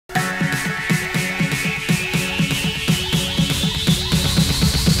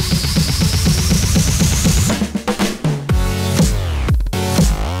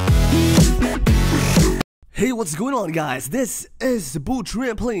what's going on, guys? This is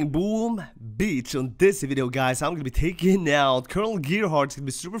Bootrim playing Boom Beach. On this video, guys, I'm gonna be taking out Colonel GEARHEART. It's gonna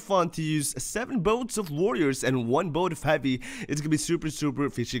be super fun to use 7 boats of warriors and 1 boat of heavy. It's gonna be super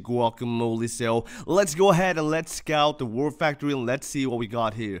fishy guacamole. So let's go ahead and let's scout the war factory and let's see what we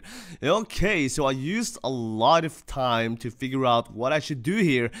got here. Okay, so I used a lot of time to figure out what I should do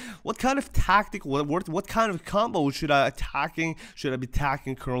here. What kind of tactic, what kind of combo should I be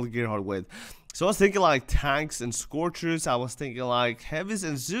attacking Colonel GEARHEART with? So I was thinking like tanks and scorchers. I was thinking like heavies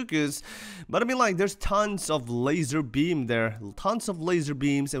and zukas. But I mean, like, there's tons of laser beam there, tons of laser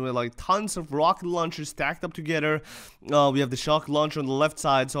beams, and with like tons of rocket launchers stacked up together. We have the shock launcher on the left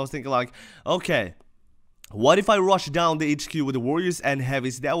side. So I was thinking like, okay, what if I rush down the HQ with the warriors and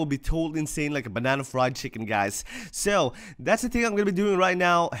heavies? That would be totally insane, like a banana fried chicken, guys. So that's the thing I'm gonna be doing right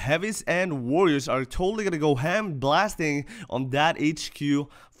now. Heavies and warriors are totally gonna go ham blasting on that HQ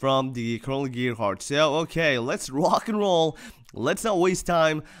from the Colonel GEARHEART. So okay, let's rock and roll. Let's not waste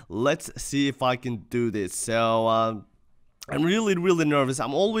time. Let's see if I can do this. So I'm really nervous.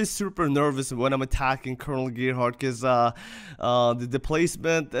 I'm always super nervous when I'm attacking Colonel GEARHEART because the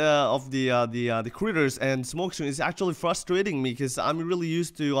placement of the critters and smoke screen is actually frustrating me, because I'm really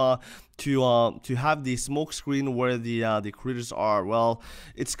used to have the smoke screen where the critters are. Well,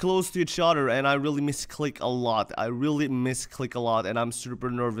 it's close to each other, and I really misclick a lot. And I'm super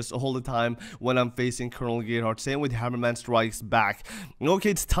nervous all the time when I'm facing Colonel GEARHEART. Same with Hammerman Strikes Back.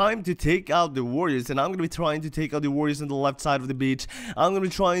 Okay, it's time to take out the warriors, and I'm gonna be trying to take out the warriors on the left side of the beach. I'm gonna be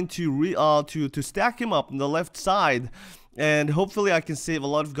trying to stack him up on the left side, and hopefully I can save a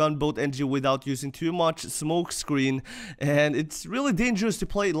lot of gunboat energy without using too much smoke screen. And it's really dangerous to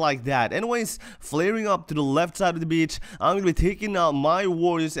play it like that. Anyways, flaring up to the left side of the beach, I'm gonna be taking out my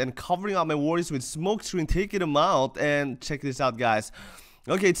warriors and covering up my warriors with smoke screen, taking them out. And check this out, guys.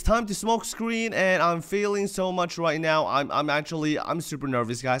 Okay, it's time to smoke screen, and I'm failing so much right now. I'm super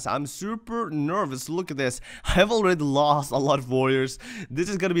nervous, guys. I'm super nervous. Look at this. I've already lost a lot of warriors. This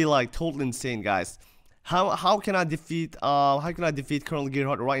is gonna be like totally insane, guys. How can I defeat Colonel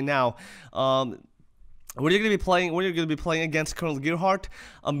GEARHEART right now? When you're gonna be playing against Colonel GEARHEART,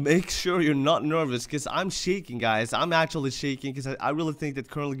 make sure you're not nervous, because I'm shaking, guys. I'm actually shaking because I really think that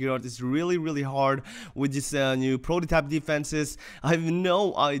Colonel GEARHEART is really hard with this new prototype defenses. I have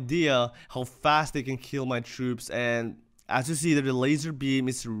no idea how fast they can kill my troops, and as you see, the laser beam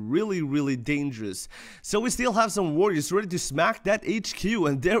is really dangerous. So we still have some warriors ready to smack that HQ,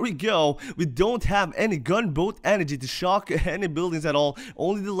 and there we go. We don't have any gunboat energy to shock any buildings at all.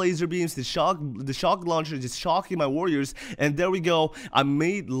 Only the laser beams, the shock launcher is shocking my warriors, and there we go. I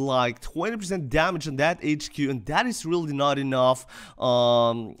made like 20% damage on that HQ, and that is really not enough.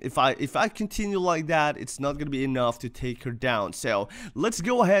 If I continue like that, it's not gonna be enough to take her down. So let's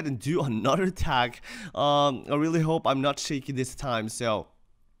go ahead and do another attack. I really hope I'm not shaky this time. So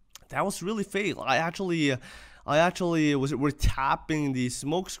that was really fail. I actually we're tapping the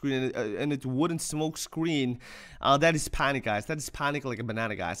smoke screen, and it wouldn't smoke screen. That is panic, guys. That is panic like a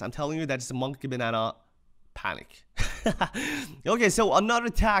banana, guys. I'm telling you, that is a monkey banana panic. Okay, so another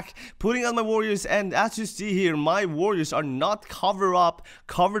attack, putting on my warriors, and as you see here, my warriors are not covered up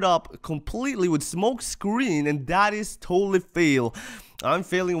completely with smoke screen, and that is totally fail. I'm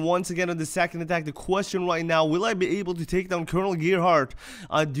failing once again on the second attack. The question right now, will I be able to take down Colonel GEARHEART?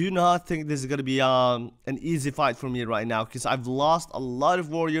 I do not think this is gonna be an easy fight for me right now, because I've lost a lot of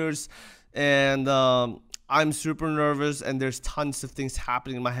warriors, and I'm super nervous, and there's tons of things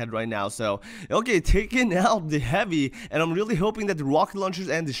happening in my head right now. So, okay, taking out the heavy, and I'm really hoping that the rocket launchers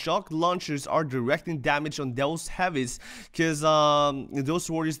and the shock launchers are directing damage on those heavies, because those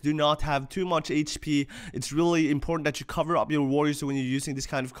warriors do not have too much HP. It's really important that you cover up your warriors when you're using this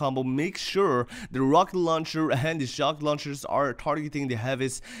kind of combo. Make sure the rocket launcher and the shock launchers are targeting the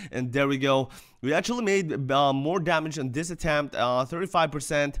heavies, and there we go. We actually made more damage on this attempt,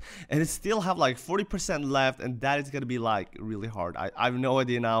 35%, and it still have like 40% left, and that is gonna be like really hard. I have no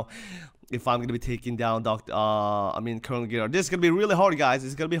idea now if I'm gonna be taking down Colonel GEARHEART. This is gonna be really hard, guys.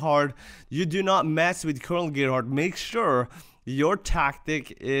 It's gonna be hard. You do not mess with Colonel GEARHEART. Make sure your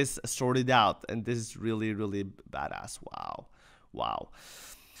tactic is sorted out, and this is really badass. Wow.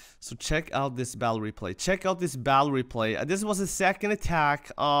 So check out this battle replay. This was the second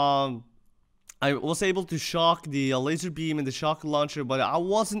attack. I was able to shock the laser beam and the shock launcher, but I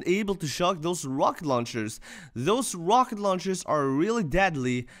wasn't able to shock those rocket launchers. Those rocket launchers are really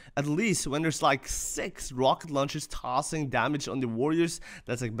deadly, at least when there's like 6 rocket launchers tossing damage on the warriors.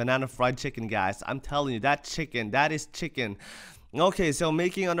 That's like banana fried chicken, guys. I'm telling you, that is chicken. Okay, so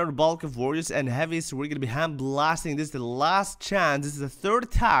making another bulk of warriors and heavies. We're gonna be hand blasting. This is the last chance. This is the third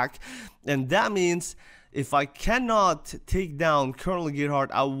attack, and that means if I cannot take down Colonel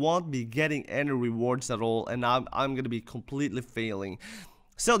GEARHEART, I won't be getting any rewards at all, and I'm gonna be completely failing.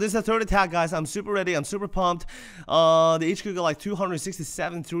 So this is the third attack, guys. I'm super ready. I'm super pumped. The HQ got like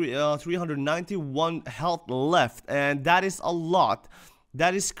 267 through 391 health left, and that is a lot.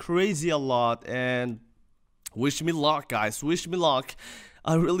 That is crazy a lot. And wish me luck, guys. Wish me luck.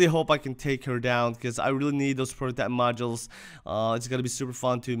 I really hope I can take her down because I really need those prototype modules. It's gonna be super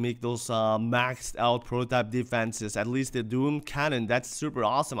fun to make those maxed out prototype defenses. At least the Doom Cannon. That's super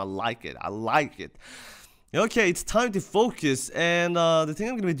awesome. I like it. I like it. Okay, it's time to focus, and the thing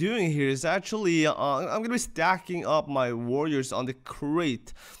I'm gonna be doing here is actually I'm gonna be stacking up my warriors on the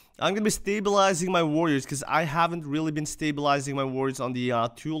crate. I'm gonna be stabilizing my warriors because I haven't really been stabilizing my warriors on the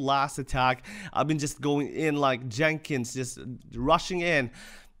two last attack. I've been just going in like Jenkins, just rushing in.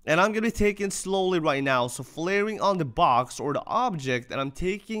 And I'm gonna be taking slowly right now, so flaring on the box or the object, and I'm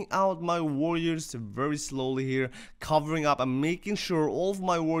taking out my warriors very slowly here, covering up. I'm making sure all of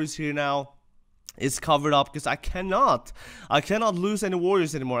my warriors here now is covered up because I cannot lose any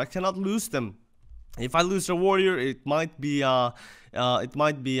warriors anymore. I cannot lose them. If I lose a warrior, it might be a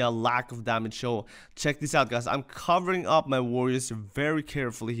lack of damage. So check this out, guys. I'm covering up my warriors very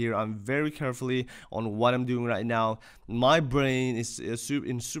carefully here. I'm very carefully on what I'm doing right now. My brain is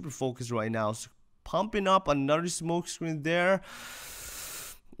in super focus right now. So pumping up another smoke screen there.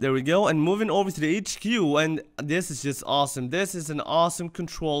 There we go, and moving over to the HQ, and this is just awesome. This is an awesome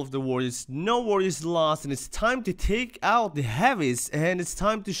control of the warriors. No warriors lost, and it's time to take out the heavies, and it's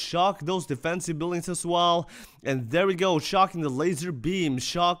time to shock those defensive buildings as well. And there we go, shocking the laser beam,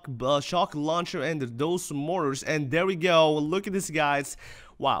 shock launcher, and those mortars. And there we go. Look at this, guys.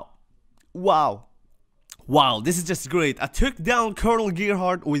 Wow, wow. Wow, this is just great. I took down Colonel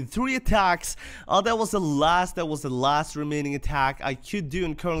GEARHEART with 3 attacks. That was the last remaining attack I could do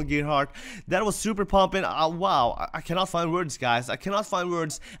in Colonel GEARHEART. That was super pumping. Wow, I cannot find words, guys. I cannot find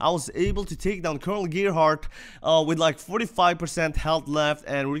words. I was able to take down Colonel GEARHEART with like 45% health left,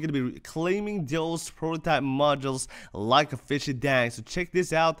 and we're gonna be claiming those prototype modules like a fishy dang. So check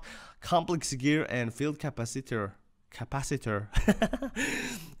this out: complex gear and field capacitor.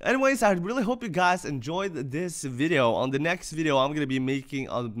 Anyways, I really hope you guys enjoyed this video. On the next video, I'm gonna be making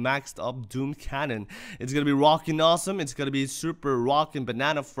a maxed up Doom Cannon. It's gonna be rocking awesome. It's gonna be super rocking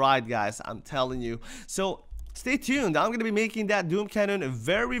banana fried, guys, I'm telling you. So stay tuned. I'm gonna be making that Doom Cannon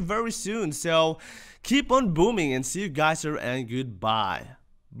very soon. So keep on booming, and see you guys there, and goodbye.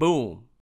 Boom.